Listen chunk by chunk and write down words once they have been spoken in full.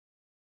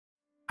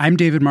I'm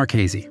David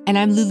Marchese. And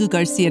I'm Lulu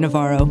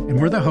Garcia-Navarro.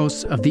 And we're the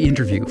hosts of The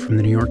Interview from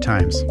The New York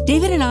Times.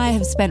 David and I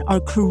have spent our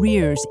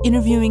careers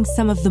interviewing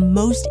some of the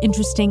most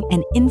interesting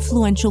and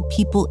influential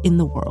people in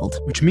the world.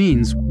 Which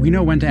means we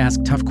know when to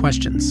ask tough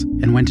questions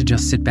and when to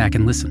just sit back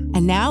and listen.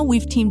 And now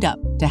we've teamed up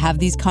to have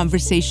these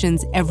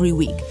conversations every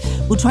week.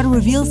 We'll try to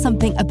reveal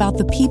something about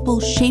the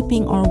people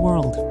shaping our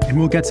world. And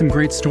we'll get some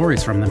great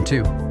stories from them,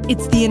 too.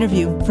 It's The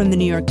Interview from The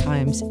New York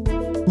Times.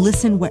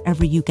 Listen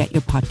wherever you get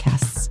your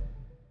podcasts.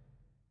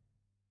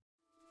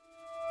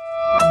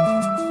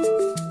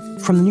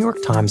 From The New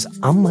York Times,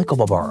 I'm Michael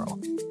Barbaro.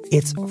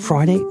 It's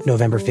Friday,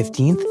 November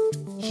 15th.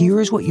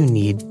 Here's what you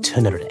need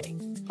to know today.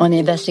 On the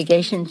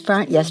investigation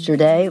front,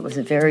 yesterday was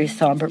a very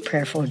somber,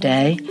 prayerful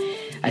day.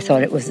 I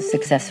thought it was a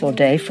successful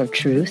day for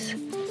truth.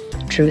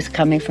 Truth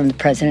coming from the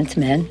president's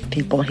men,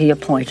 people he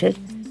appointed.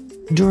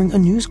 During a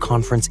news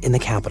conference in the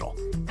Capitol,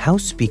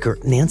 House Speaker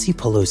Nancy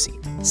Pelosi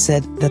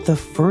said that the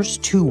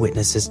first two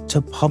witnesses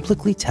to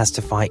publicly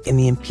testify in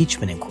the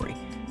impeachment inquiry,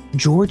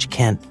 George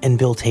Kent and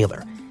Bill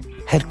Taylor,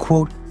 had,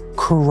 quote,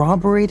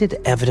 corroborated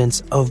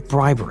evidence of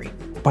bribery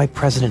by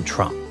President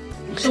Trump.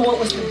 So what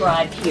was the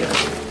bribe here?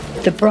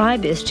 The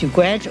bribe is to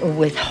grant or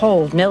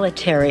withhold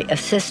military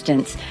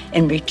assistance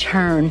in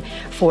return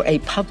for a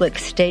public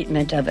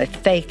statement of a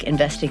fake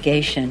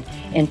investigation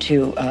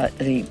into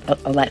the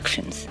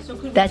elections.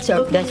 That's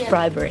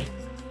bribery.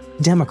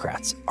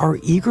 Democrats are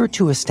eager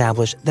to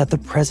establish that the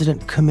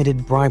president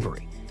committed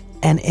bribery,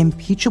 an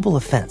impeachable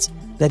offense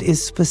that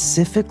is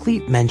specifically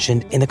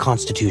mentioned in the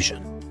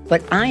Constitution.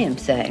 But I am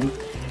saying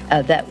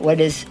that what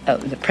is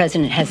the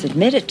president has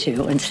admitted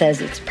to and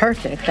says it's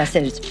perfect, I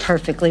said it's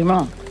perfectly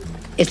wrong.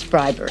 It's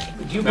bribery.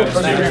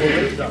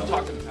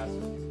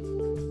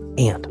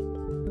 And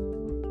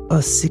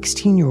a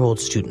 16-year-old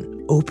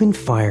student opened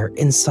fire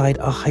inside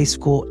a high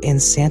school in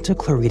Santa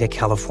Clarita,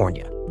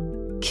 California,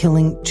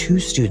 killing 2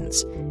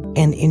 students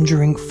and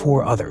injuring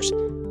 4 others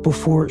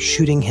before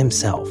shooting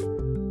himself.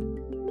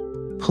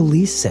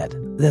 Police said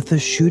that the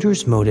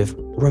shooter's motive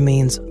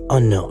remains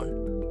unknown.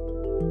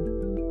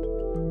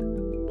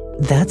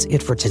 That's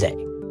it for today.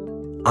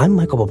 I'm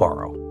Michael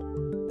Barbaro.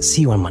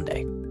 See you on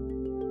Monday.